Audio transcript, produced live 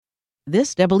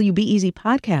This WBEZ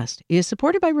podcast is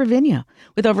supported by Ravinia,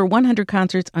 with over 100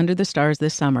 concerts under the stars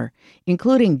this summer,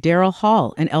 including Daryl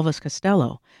Hall and Elvis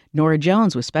Costello, Norah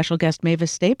Jones with special guest Mavis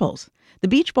Staples, The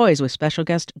Beach Boys with special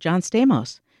guest John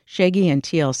Stamos, Shaggy and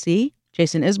TLC,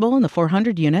 Jason Isbell and the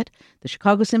 400 Unit, the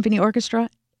Chicago Symphony Orchestra,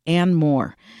 and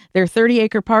more. Their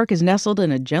 30-acre park is nestled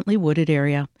in a gently wooded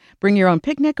area. Bring your own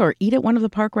picnic or eat at one of the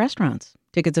park restaurants.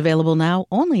 Tickets available now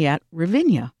only at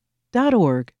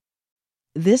ravinia.org.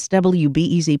 This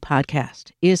WBEZ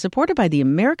podcast is supported by the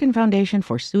American Foundation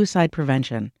for Suicide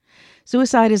Prevention.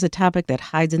 Suicide is a topic that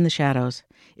hides in the shadows.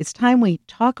 It's time we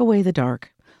talk away the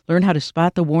dark, learn how to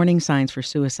spot the warning signs for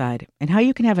suicide, and how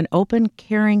you can have an open,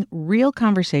 caring, real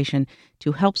conversation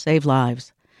to help save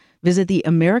lives. Visit the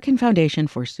American Foundation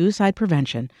for Suicide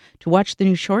Prevention to watch the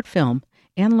new short film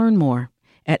and learn more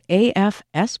at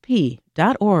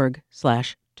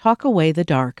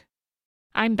afsp.org/talkawaythedark.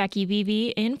 I'm Becky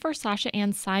Beebe in for Sasha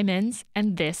Ann Simons,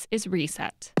 and this is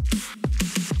Reset.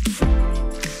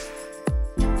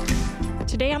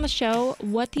 Today on the show,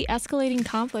 what the escalating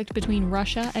conflict between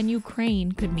Russia and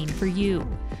Ukraine could mean for you.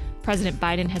 President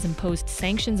Biden has imposed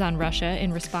sanctions on Russia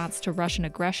in response to Russian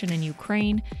aggression in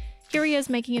Ukraine. Here he is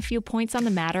making a few points on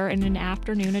the matter in an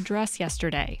afternoon address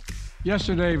yesterday.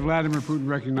 Yesterday, Vladimir Putin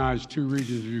recognized two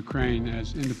regions of Ukraine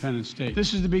as independent states.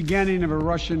 This is the beginning of a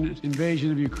Russian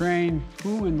invasion of Ukraine.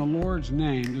 Who in the Lord's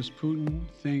name does Putin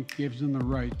think gives him the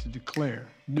right to declare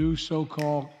new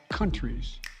so-called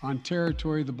countries on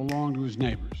territory that belong to his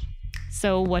neighbors?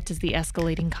 So what does the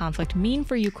escalating conflict mean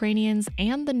for Ukrainians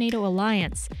and the NATO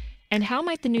alliance? And how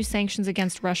might the new sanctions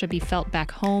against Russia be felt back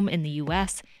home in the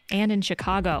U.S. and in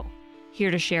Chicago? Here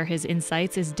to share his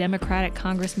insights is Democratic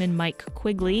Congressman Mike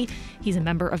Quigley. He's a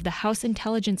member of the House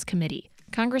Intelligence Committee.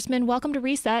 Congressman, welcome to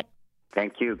Reset.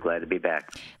 Thank you. Glad to be back.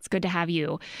 It's good to have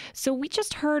you. So we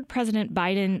just heard President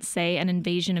Biden say an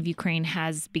invasion of Ukraine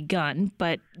has begun,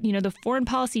 but, the foreign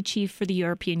policy chief for the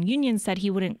European Union said he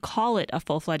wouldn't call it a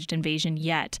full-fledged invasion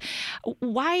yet.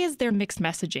 Why is there mixed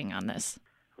messaging on this?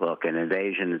 Look, an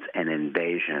invasion is an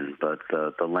invasion, but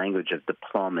the language of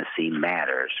diplomacy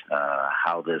matters.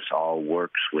 How this all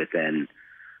works within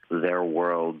their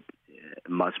world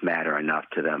must matter enough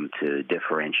to them to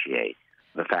differentiate.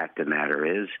 The fact of the matter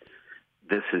is,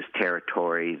 this is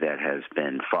territory that has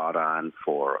been fought on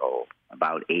for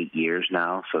about 8 years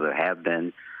now, so there have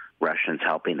been Russians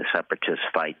helping the separatists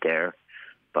fight there.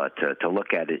 But to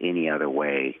look at it any other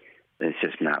way, it's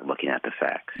just not looking at the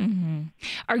facts. Mm-hmm.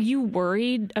 Are you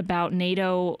worried about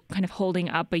NATO kind of holding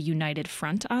up a united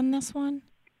front on this one?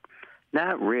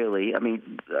 Not really. I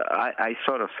mean, I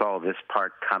sort of saw this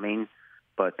part coming,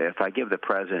 but if I give the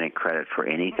president credit for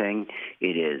anything,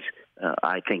 it is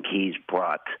I think he's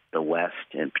brought the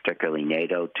West, and particularly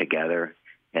NATO, together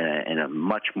in a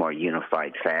much more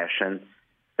unified fashion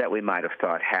that we might have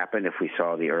thought happened if we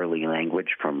saw the early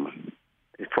language from,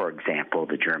 for example,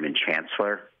 the German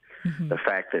chancellor. Mm-hmm. The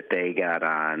fact that they got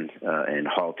on in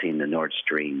halting the Nord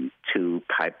Stream 2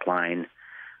 pipeline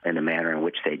in the manner in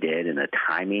which they did and the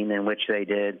timing in which they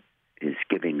did is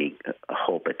giving me a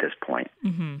hope at this point.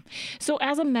 Mm-hmm. So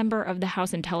as a member of the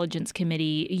House Intelligence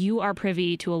Committee, you are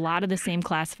privy to a lot of the same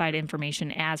classified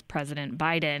information as President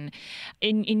Biden.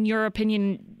 In your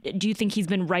opinion, do you think he's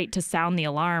been right to sound the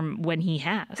alarm when he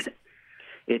has?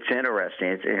 It's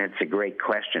interesting, and it's a great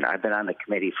question. I've been on the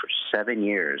committee for 7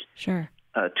 years. Sure.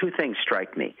 Two things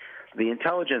strike me. The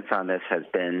intelligence on this has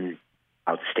been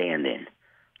outstanding.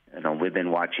 We've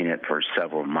been watching it for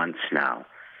several months now.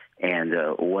 And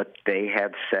what they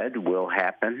have said will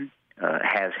happen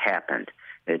has happened.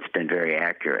 It's been very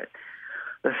accurate.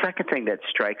 The second thing that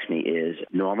strikes me is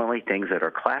normally things that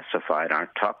are classified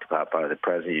aren't talked about by the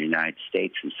President of the United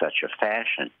States in such a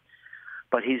fashion.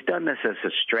 But he's done this as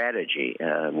a strategy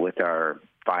with our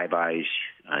Five Eyes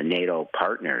NATO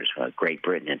partners, Great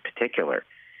Britain in particular.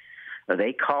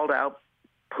 They called out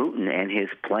Putin and his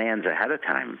plans ahead of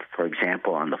time. For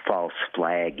example, on the false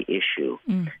flag issue,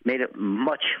 made it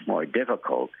much more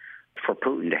difficult for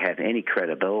Putin to have any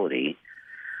credibility,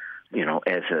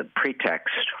 as a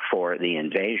pretext for the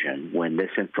invasion when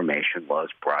this information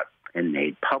was brought and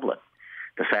made public.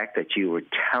 The fact that you were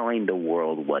telling the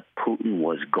world what Putin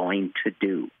was going to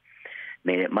do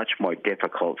made it much more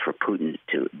difficult for Putin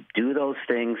to do those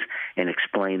things and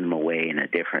explain them away in a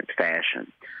different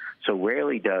fashion. So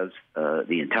rarely does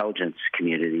the intelligence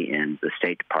community and the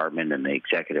State Department and the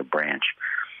executive branch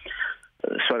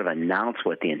sort of announce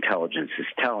what the intelligence is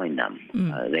telling them.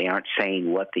 They aren't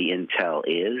saying what the intel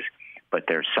is, but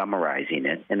they're summarizing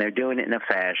it, and they're doing it in a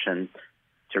fashion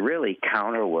to really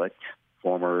counter what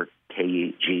former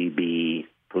KGB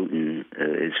Putin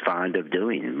is fond of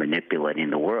doing, manipulating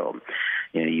the world.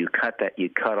 You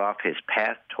cut off his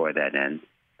path toward that end.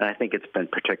 And I think it's been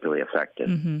particularly effective.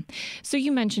 Mm-hmm. So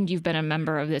you mentioned you've been a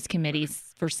member of this committee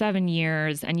for 7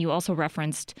 years, and you also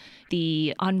referenced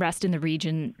the unrest in the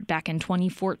region back in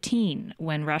 2014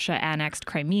 when Russia annexed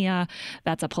Crimea.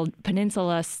 That's a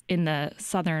peninsula in the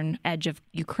southern edge of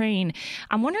Ukraine.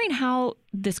 I'm wondering how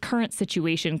this current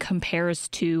situation compares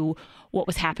to what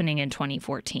was happening in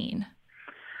 2014.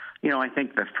 I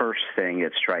think the first thing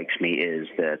that strikes me is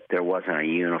that there wasn't a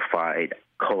unified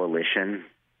coalition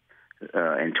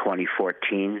in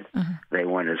 2014. They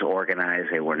weren't as organized.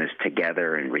 They weren't as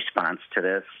together in response to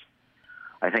this.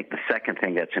 I think the second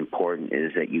thing that's important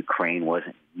is that Ukraine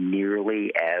wasn't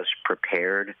nearly as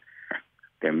prepared.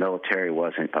 Their military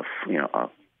wasn't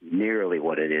nearly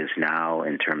what it is now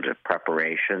in terms of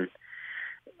preparation.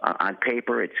 On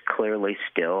paper, it's clearly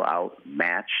still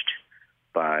outmatched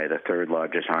by the third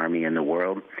largest army in the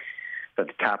world. But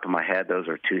at the top of my head, those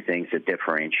are two things that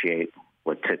differentiate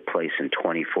what took place in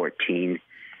 2014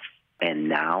 and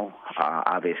now.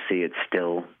 Obviously, it's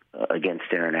still against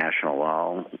international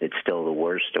law. It's still the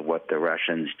worst of what the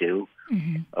Russians do.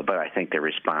 But I think the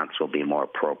response will be more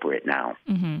appropriate now.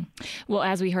 Well,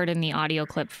 as we heard in the audio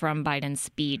clip from Biden's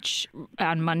speech,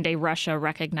 on Monday, Russia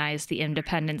recognized the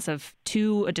independence of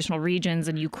 2 additional regions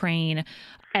in Ukraine.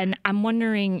 And I'm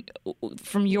wondering,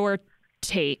 from your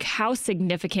take, how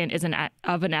significant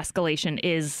of an escalation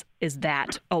is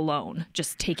that alone,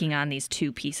 just taking on these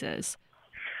 2 pieces?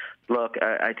 Look,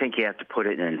 I think you have to put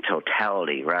it in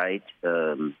totality, right?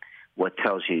 What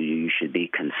tells you should be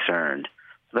concerned.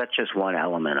 So that's just one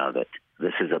element of it.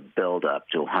 This is a buildup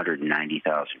to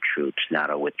 190,000 troops, not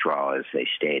a withdrawal, as they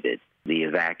stated. The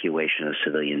evacuation of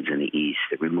civilians in the east,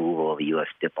 the removal of a U.S.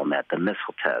 diplomat, the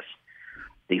missile test,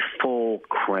 the full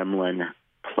Kremlin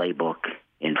playbook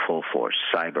in full force,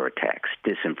 cyber attacks,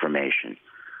 disinformation,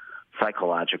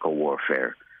 psychological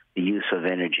warfare, the use of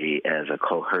energy as a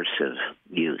coercive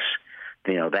use.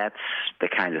 That's the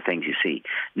kind of things you see.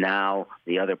 Now,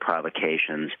 the other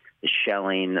provocations, the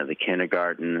shelling of the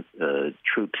kindergarten,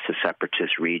 troops to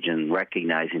separatist region,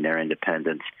 recognizing their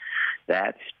independence,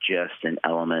 that's just an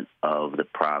element of the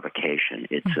provocation.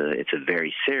 It's a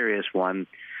very serious one,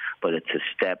 but it's a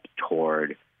step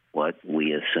toward what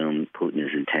we assume Putin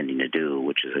is intending to do,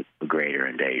 which is a greater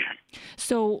invasion.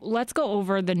 So let's go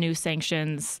over the new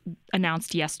sanctions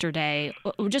announced yesterday.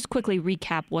 Just quickly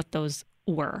recap what those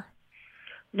were.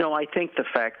 No, I think the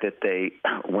fact that they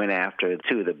went after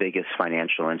 2 of the biggest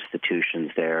financial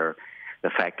institutions there, the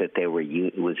fact that it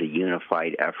was a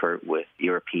unified effort with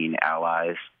European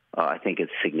allies, I think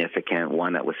it's significant.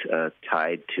 One that was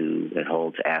tied to, that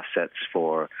holds assets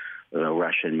for the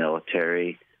Russian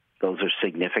military. Those are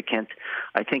significant.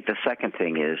 I think the second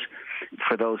thing is,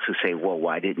 for those who say, well,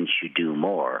 why didn't you do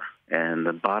more? And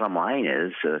the bottom line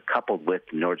is, coupled with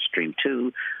Nord Stream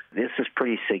 2, this is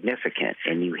pretty significant,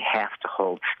 and you have to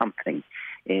hold something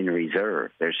in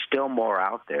reserve. There's still more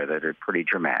out there that are pretty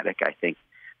dramatic. I think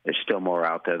there's still more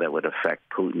out there that would affect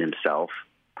Putin himself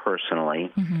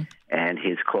personally and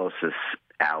his closest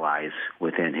allies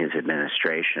within his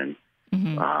administration.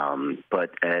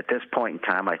 But at this point in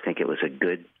time, I think it was a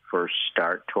good first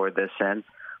start toward this end.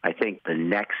 I think the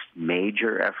next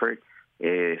major effort,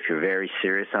 if you're very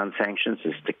serious on sanctions,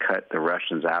 is to cut the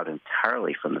Russians out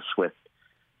entirely from the SWIFT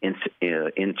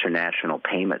international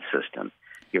payment system.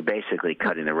 You're basically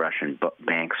cutting the Russian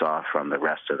banks off from the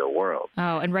rest of the world.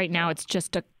 Oh, and right now it's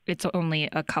only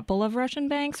a couple of Russian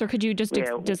banks, or could you just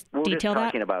detail that? We're just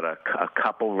talking about a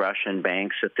couple Russian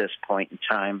banks at this point in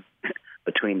time,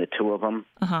 between the 2 of them,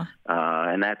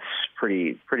 and that's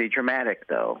pretty dramatic,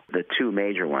 though. The 2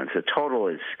 major ones. The total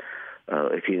is,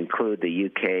 if you include the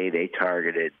UK, they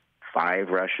targeted 5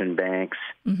 Russian banks.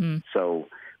 So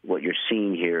what you're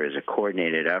seeing here is a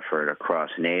coordinated effort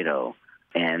across NATO,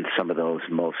 and some of those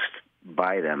most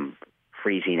by them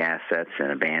freezing assets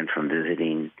and a ban from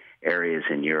visiting areas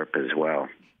in Europe as well.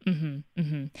 And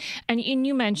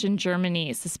you mentioned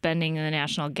Germany suspending the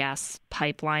national gas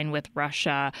pipeline with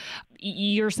Russia.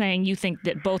 You're saying you think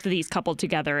that both of these coupled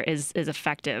together is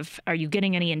effective. Are you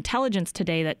getting any intelligence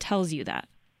today that tells you that?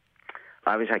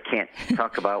 Obviously, I can't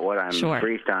talk about what I'm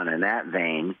briefed on in that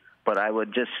vein, but I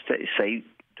would just say,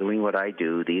 doing what I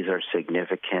do, these are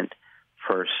significant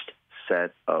first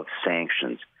set of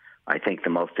sanctions. I think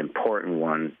the most important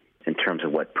one in terms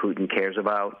of what Putin cares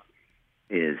about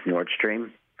is Nord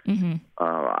Stream.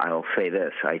 I'll say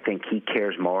this. I think he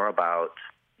cares more about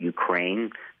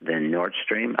Ukraine than Nord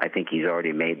Stream. I think he's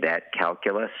already made that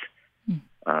calculus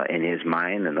in his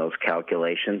mind, and those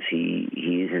calculations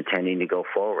he's intending to go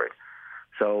forward.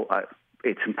 So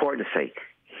it's important to say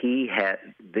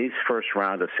these first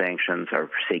round of sanctions are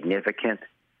significant.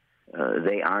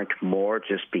 They aren't more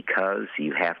just because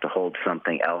you have to hold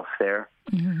something else there.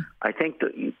 Mm-hmm. I think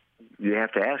that you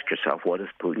have to ask yourself, what does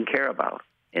Putin care about?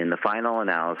 In the final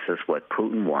analysis, what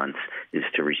Putin wants is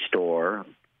to restore,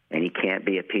 and he can't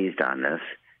be appeased on this,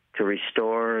 to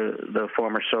restore the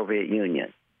former Soviet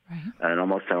Union in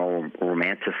almost a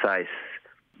romanticized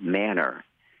manner.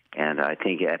 And I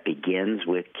think that begins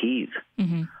with Kyiv.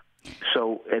 Mm-hmm.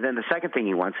 So, and then the second thing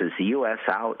he wants is the U.S.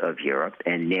 out of Europe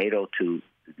and NATO to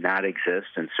not exist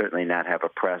and certainly not have a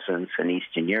presence in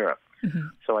Eastern Europe. Mm-hmm.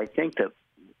 So I think that,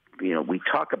 we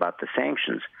talk about the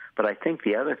sanctions, but I think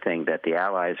the other thing that the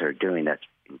Allies are doing that's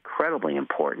incredibly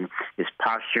important is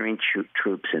posturing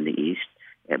troops in the East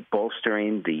and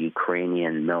bolstering the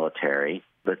Ukrainian military.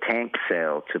 The tank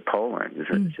sale to Poland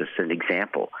is just an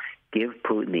example. Give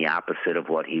Putin the opposite of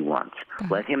what he wants.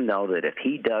 Let him know that if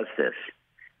he does this,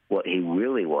 what he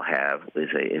really will have is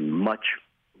a much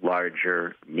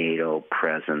larger NATO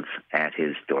presence at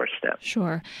his doorstep.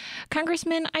 Sure.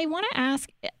 Congressman, I want to ask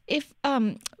if,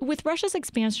 with Russia's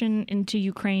expansion into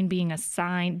Ukraine being a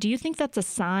sign, do you think that's a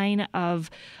sign of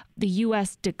the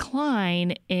U.S.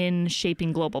 decline in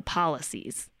shaping global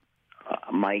policies?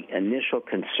 My initial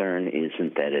concern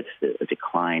isn't that it's a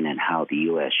decline in how the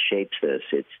U.S. shapes this.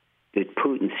 It's did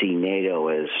Putin see NATO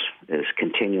as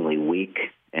continually weak,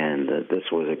 and this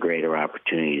was a greater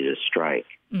opportunity to strike?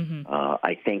 Mm-hmm.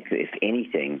 I think, if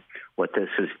anything, what this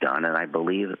has done, and I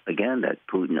believe, again, that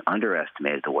Putin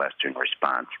underestimated the Western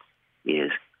response,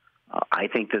 is I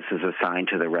think this is a sign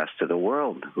to the rest of the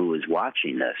world who is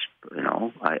watching this.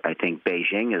 I think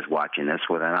Beijing is watching this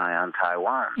with an eye on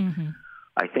Taiwan. Mm-hmm.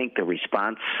 I think the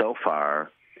response so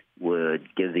far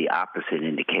would give the opposite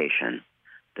indication,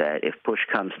 that if push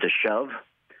comes to shove,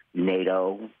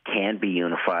 NATO can be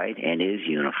unified and is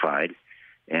unified,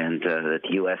 and that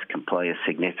the U.S. can play a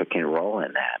significant role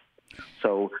in that.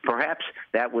 So perhaps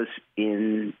that was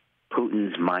in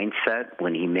Putin's mindset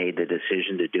when he made the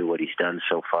decision to do what he's done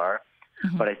so far.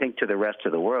 Mm-hmm. But I think to the rest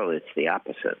of the world, it's the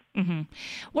opposite. Mm-hmm.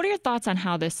 What are your thoughts on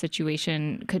how this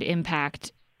situation could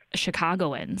impact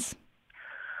Chicagoans?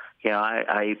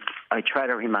 I try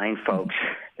to remind folks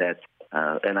that,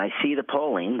 and I see the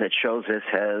polling that shows this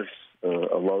has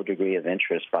a low degree of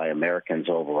interest by Americans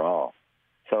overall.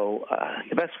 So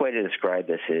the best way to describe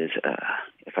this is,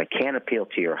 if I can't appeal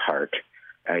to your heart,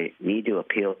 I need to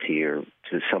appeal to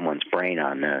someone's brain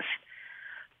on this.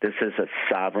 This is a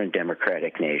sovereign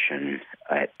democratic nation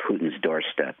at Putin's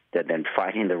doorstep. They've been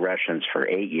fighting the Russians for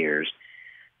 8 years.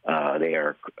 They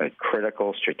are a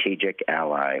critical strategic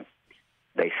ally.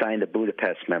 They signed the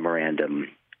Budapest Memorandum,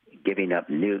 giving up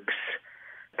nukes,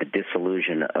 the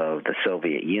dissolution of the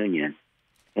Soviet Union,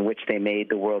 in which they made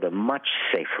the world a much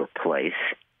safer place,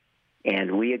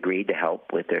 and we agreed to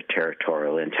help with their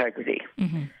territorial integrity.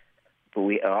 Mm-hmm. But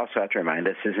we also have to remind,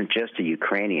 this isn't just a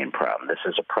Ukrainian problem. This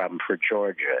is a problem for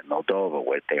Georgia and Moldova,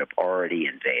 where they have already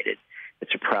invaded.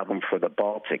 It's a problem for the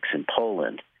Baltics and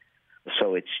Poland.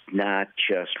 So it's not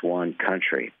just one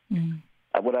country. Mm-hmm.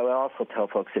 What I would also tell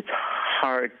folks, it's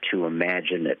hard to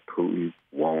imagine that Putin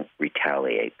won't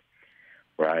retaliate,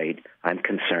 right? I'm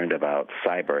concerned about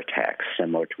cyber attacks,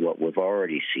 similar to what we've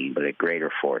already seen, but at greater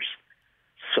force.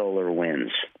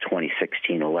 SolarWinds,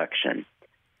 2016 election,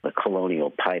 the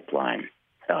Colonial Pipeline,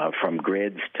 from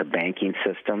grids to banking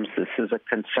systems, this is a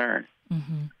concern.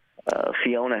 Mm-hmm.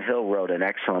 Fiona Hill wrote an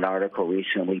excellent article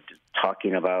recently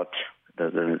talking about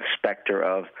the specter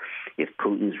of, if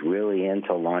Putin's really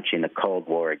into launching a Cold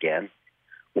War again,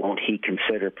 won't he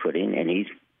consider putting, and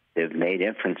they've made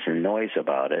inference and noise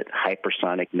about it,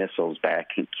 hypersonic missiles back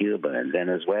in Cuba and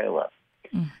Venezuela.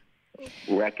 Mm.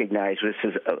 Recognize this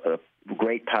is a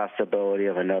great possibility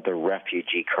of another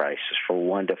refugee crisis for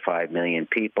 1 to 5 million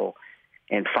people.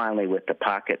 And finally, with the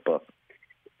pocketbook,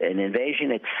 an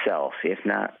invasion itself, if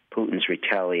not Putin's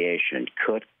retaliation,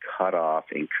 could cut off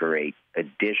and create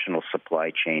additional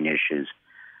supply chain issues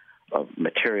of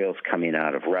materials coming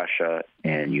out of Russia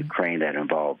and Ukraine that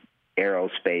involve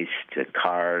aerospace to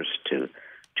cars to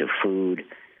food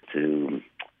to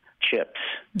chips.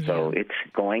 Yeah. So it's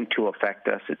going to affect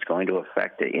us. It's going to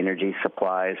affect the energy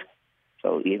supplies.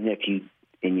 So even if you,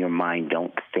 in your mind,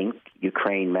 don't think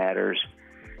Ukraine matters,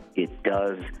 it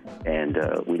does, and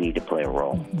we need to play a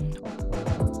role.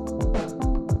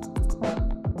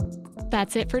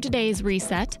 That's it for today's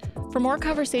Reset. For more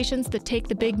conversations that take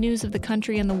the big news of the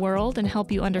country and the world and help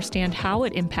you understand how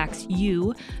it impacts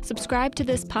you, subscribe to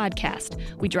this podcast.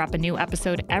 We drop a new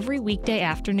episode every weekday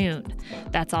afternoon.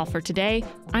 That's all for today.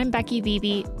 I'm Becky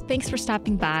Beebe. Thanks for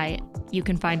stopping by. You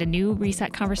can find a new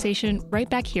Reset conversation right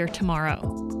back here tomorrow.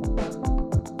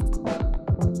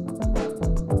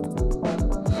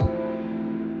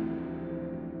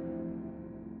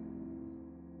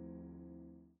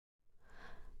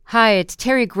 Hi, it's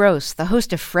Terry Gross, the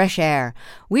host of Fresh Air.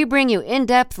 We bring you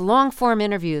in-depth, long-form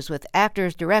interviews with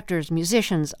actors, directors,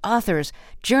 musicians, authors,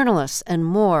 journalists, and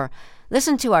more.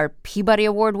 Listen to our Peabody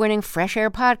Award-winning Fresh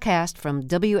Air podcast from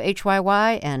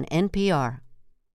WHYY and NPR.